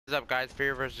What's up guys,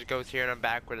 Fear vs. Ghost here, and I'm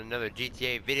back with another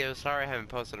GTA video. Sorry I haven't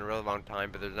posted in a really long time,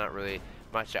 but there's not really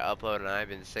much to upload, and I've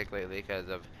been sick lately because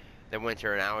of the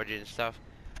winter and allergies and stuff.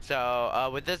 So,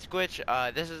 with this glitch,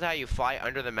 this is how you fly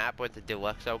under the map with the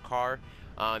Deluxo car.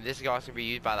 This can also be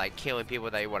used by, like, killing people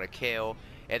that you want to kill.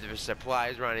 If there's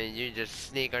supplies running, you just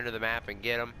sneak under the map and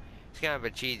get them. It's kind of a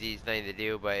cheesy thing to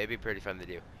do, but it'd be pretty fun to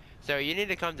do. So, you need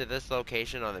to come to this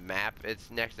location on the map. It's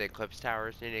next to the Eclipse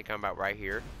Tower, so you need to come about right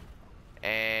here.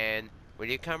 And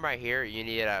when you come right here, you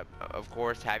need to, of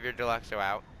course, have your Deluxo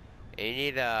out. And you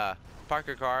need to park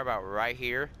your car about right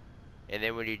here. And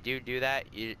then when you do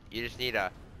that, you just need to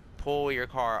pull your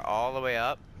car all the way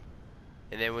up.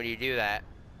 And then when you do that,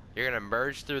 you're going to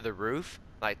merge through the roof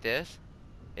like this.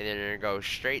 And then you're going to go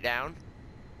straight down.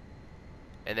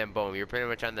 And then boom, you're pretty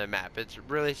much on the map. It's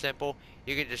really simple.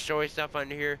 You can destroy stuff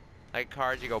under here. Like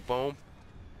cars, you go boom.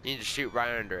 You just shoot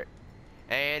right under it.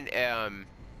 And,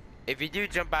 if you do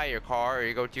jump out of your car or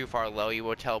you go too far low, you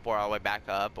will teleport all the way back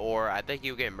up, or I think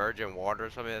you get merged in water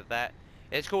or something like that.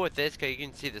 It's cool with this because you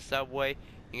can see the subway,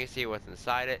 you can see what's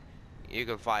inside it. You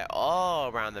can fly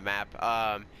all around the map.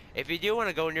 If you do want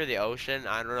to go near the ocean,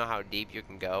 I don't know how deep you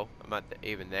can go. I'm not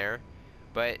even there.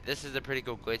 But this is a pretty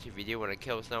cool glitch if you do want to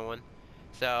kill someone.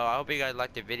 So I hope you guys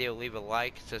liked the video. Leave a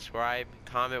like, subscribe,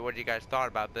 comment what you guys thought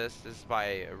about this. This is by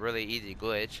a really easy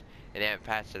glitch, and they haven't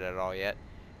patched it at all yet.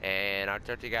 And I'll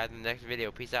talk to you guys in the next video.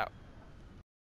 Peace out.